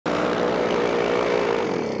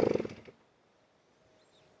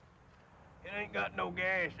ain't got no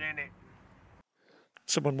gas in it.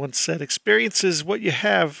 Someone once said, experience is what you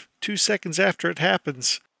have 2 seconds after it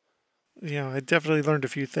happens. You know, I definitely learned a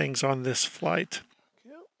few things on this flight.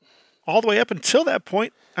 All the way up until that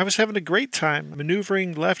point, I was having a great time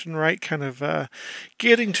maneuvering left and right, kind of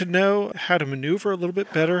getting to know how to maneuver a little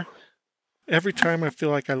bit better. Every time I feel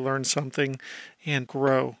like I learn something and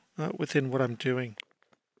grow within what I'm doing.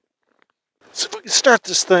 So if we can start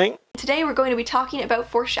this thing. Today we're going to be talking about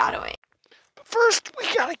foreshadowing. But first,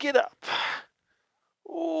 we gotta get up.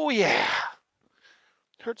 Oh yeah.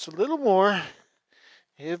 Hurts a little more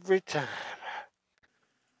every time.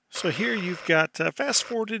 So here you've got fast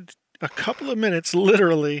forwarded a couple of minutes,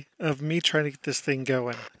 literally, of me trying to get this thing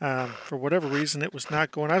going. For whatever reason, it was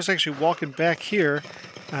not going. I was actually walking back here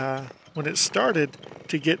when it started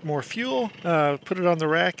to get more fuel, put it on the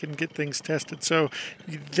rack, and get things tested. So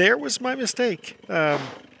there was my mistake. Or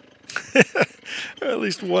at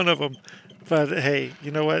least one of them. But hey, you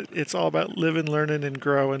know what? It's all about living, learning, and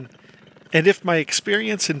growing. And if my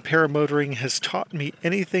experience in paramotoring has taught me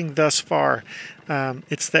anything thus far,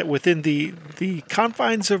 it's that within the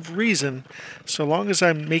confines of reason, so long as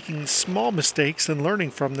I'm making small mistakes and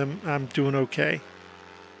learning from them, I'm doing okay.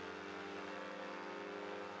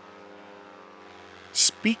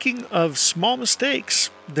 Speaking of small mistakes,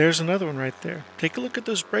 there's another one right there. Take a look at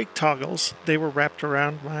those brake toggles. They were wrapped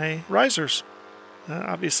around my risers.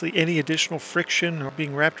 Obviously, any additional friction or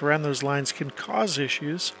being wrapped around those lines can cause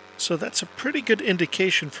issues. So that's a pretty good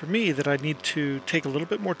indication for me that I need to take a little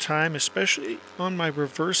bit more time, especially on my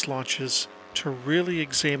reverse launches, to really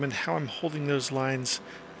examine how I'm holding those lines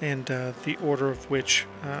and the order of which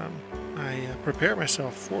I prepare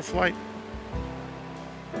myself for flight.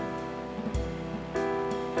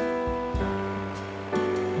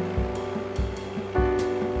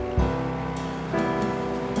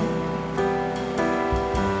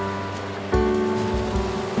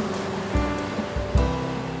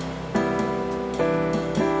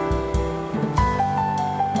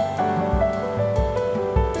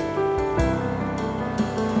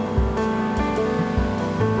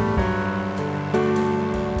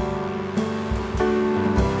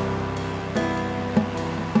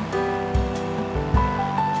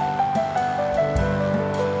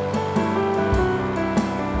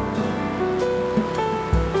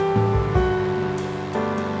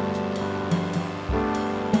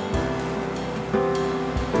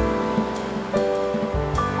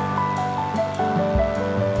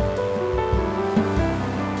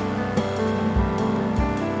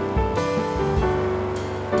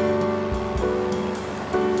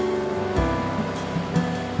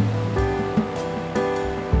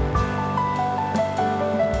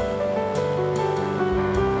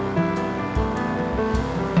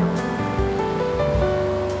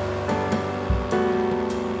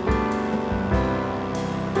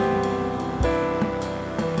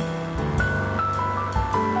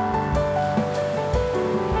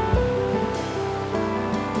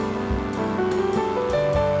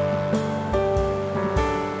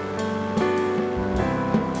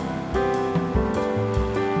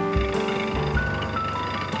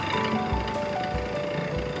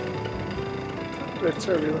 Good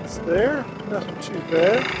turbulence there, nothing too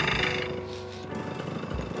bad.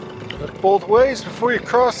 Look both ways before you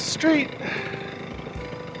cross the street.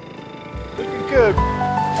 Looking good.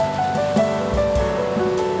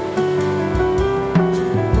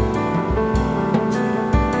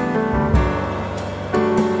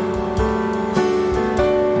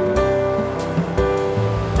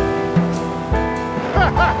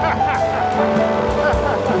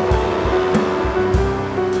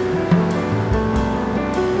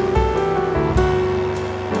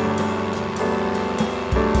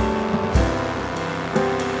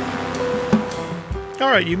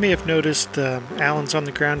 Alright, you may have noticed Allan's on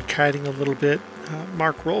the ground kiting a little bit.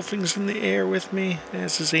 Mark Rolfing's in the air with me,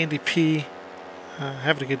 as is Andy P.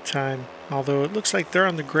 Having a good time. Although it looks like they're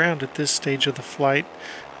on the ground at this stage of the flight.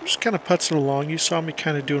 I'm just kind of putzing along. You saw me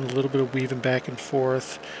kind of doing a little bit of weaving back and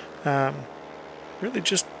forth. Really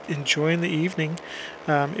just enjoying the evening.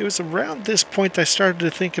 It was around this point I started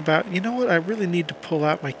to think about, you know what, I really need to pull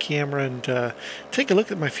out my camera and take a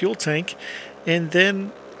look at my fuel tank. And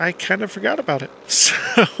then I kind of forgot about it.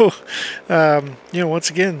 So, once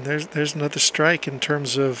again, there's another strike in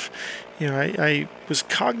terms of, I was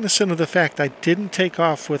cognizant of the fact I didn't take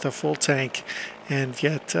off with a full tank, and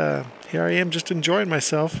yet here I am just enjoying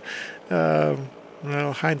myself.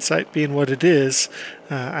 Well, hindsight being what it is,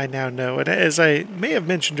 I now know. And as I may have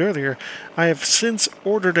mentioned earlier, I have since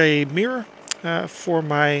ordered a mirror for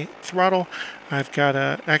my throttle. I've got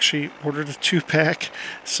actually ordered a 2-pack,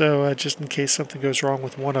 so just in case something goes wrong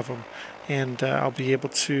with one of them. And I'll be able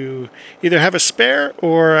to either have a spare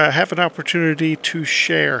or have an opportunity to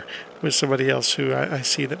share with somebody else who I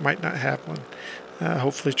see that might not have one.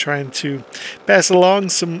 Hopefully trying to pass along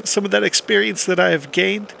some of that experience that I have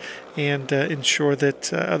gained and ensure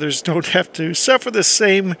that others don't have to suffer the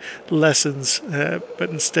same lessons, but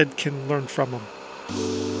instead can learn from them.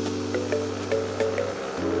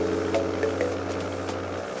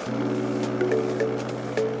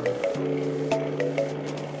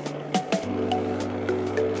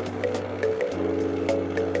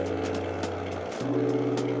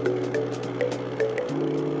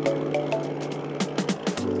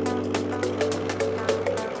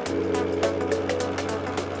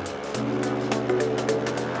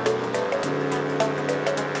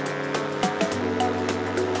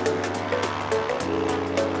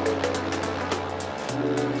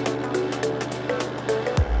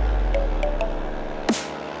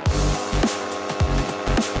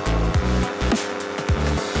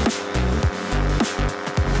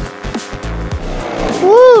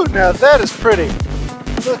 Woo! Now that is pretty.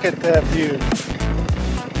 Look at that view.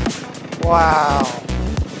 Wow.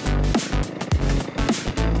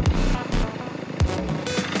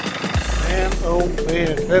 Man, oh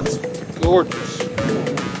man, that's gorgeous.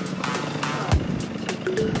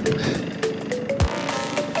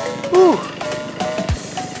 Woo!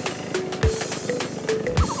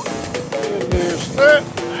 And there's that.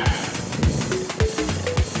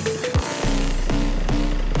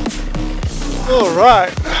 All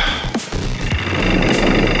right.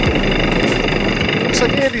 Looks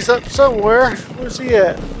like Andy's up somewhere. Where's he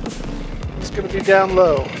at? He's going to be down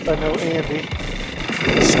low, if I know Andy.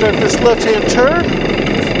 Let's start this left-hand turn.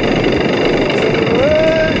 All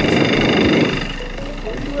right.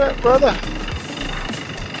 Where you at, brother?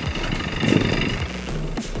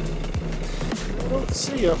 I don't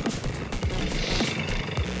see him.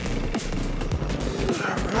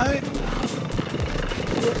 All right.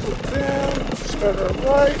 Look down. Start our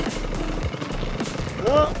right.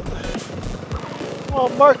 Up. Come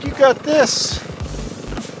on, Mark, you got this.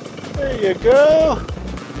 There you go.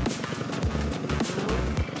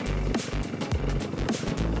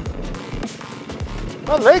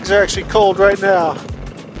 My legs are actually cold right now.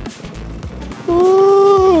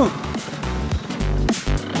 Ooh.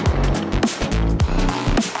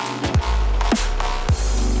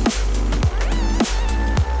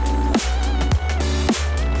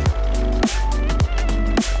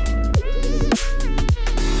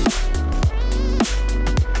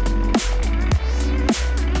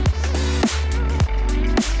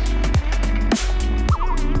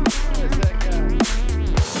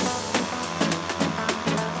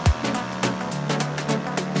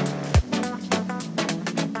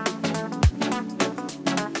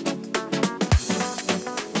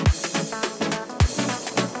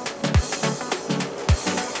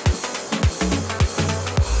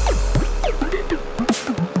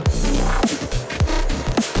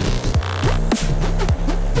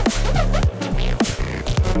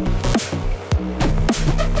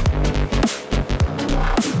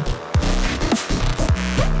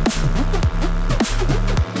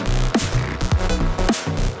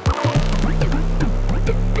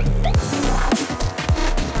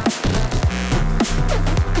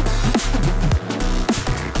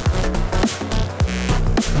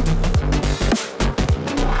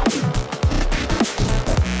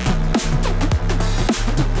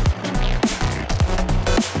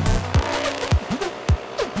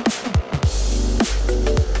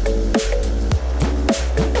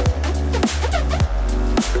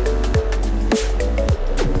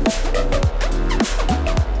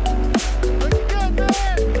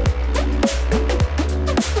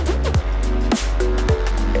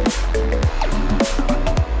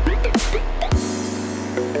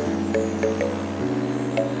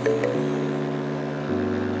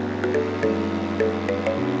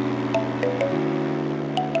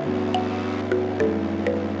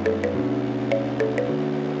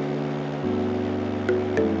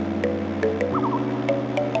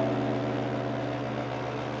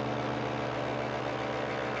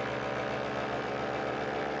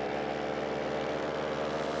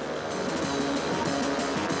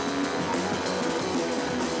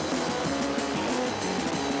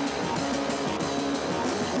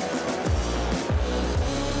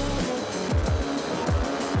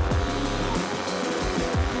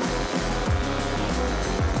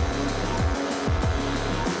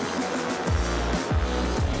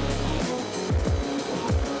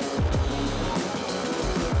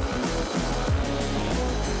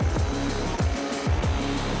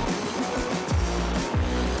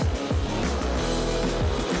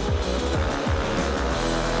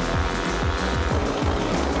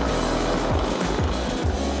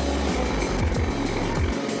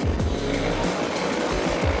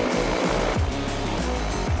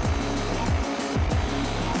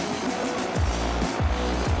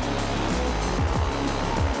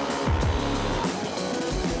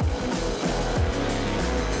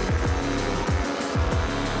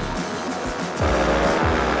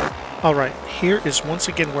 All right, here is once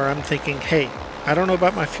again where I'm thinking, hey, I don't know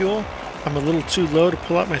about my fuel. I'm a little too low to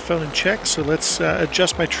pull out my phone and check, so let's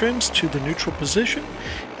adjust my trims to the neutral position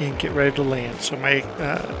and get ready to land. So my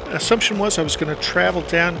assumption was I was going to travel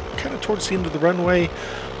down kind of towards the end of the runway,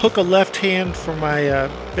 hook a left hand for my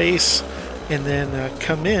base, and then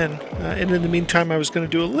come in. And in the meantime, I was going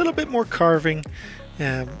to do a little bit more carving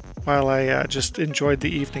while I just enjoyed the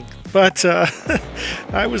evening. But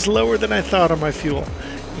I was lower than I thought on my fuel,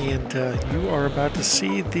 and you are about to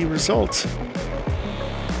see the results.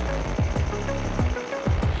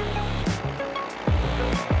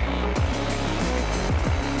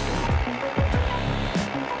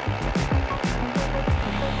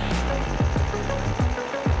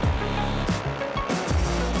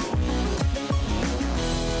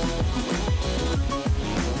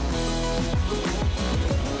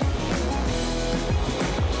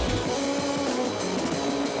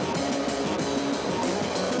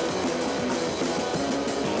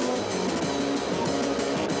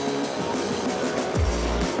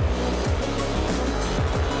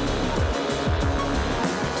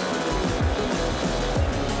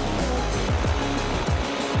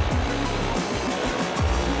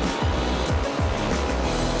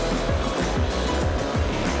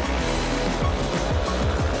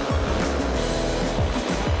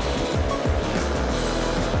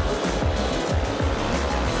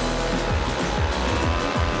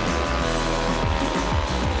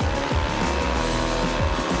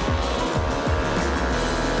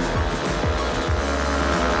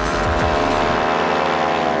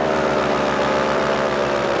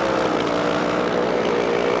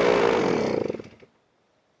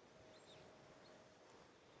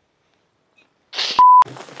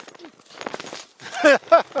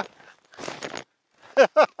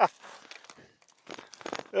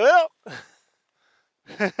 Well,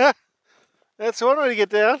 that's one way to get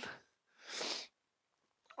down.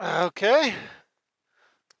 Okay.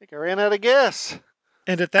 I think I ran out of gas.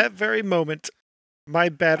 And at that very moment, my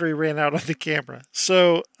battery ran out on the camera.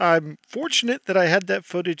 So I'm fortunate that I had that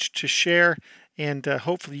footage to share, and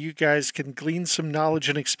hopefully you guys can glean some knowledge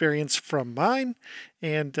and experience from mine,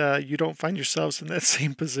 and you don't find yourselves in that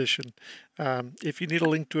same position. If you need a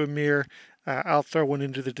link to a mirror, I'll throw one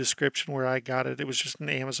into the description where I got it. It was just an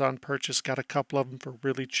Amazon purchase. Got a couple of them for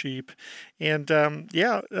really cheap. And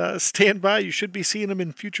stand by. You should be seeing them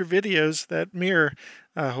in future videos. That mirror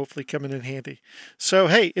hopefully coming in handy. So,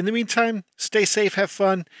 hey, in the meantime, stay safe, have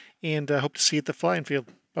fun, and hope to see you at the flying field.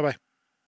 Bye-bye.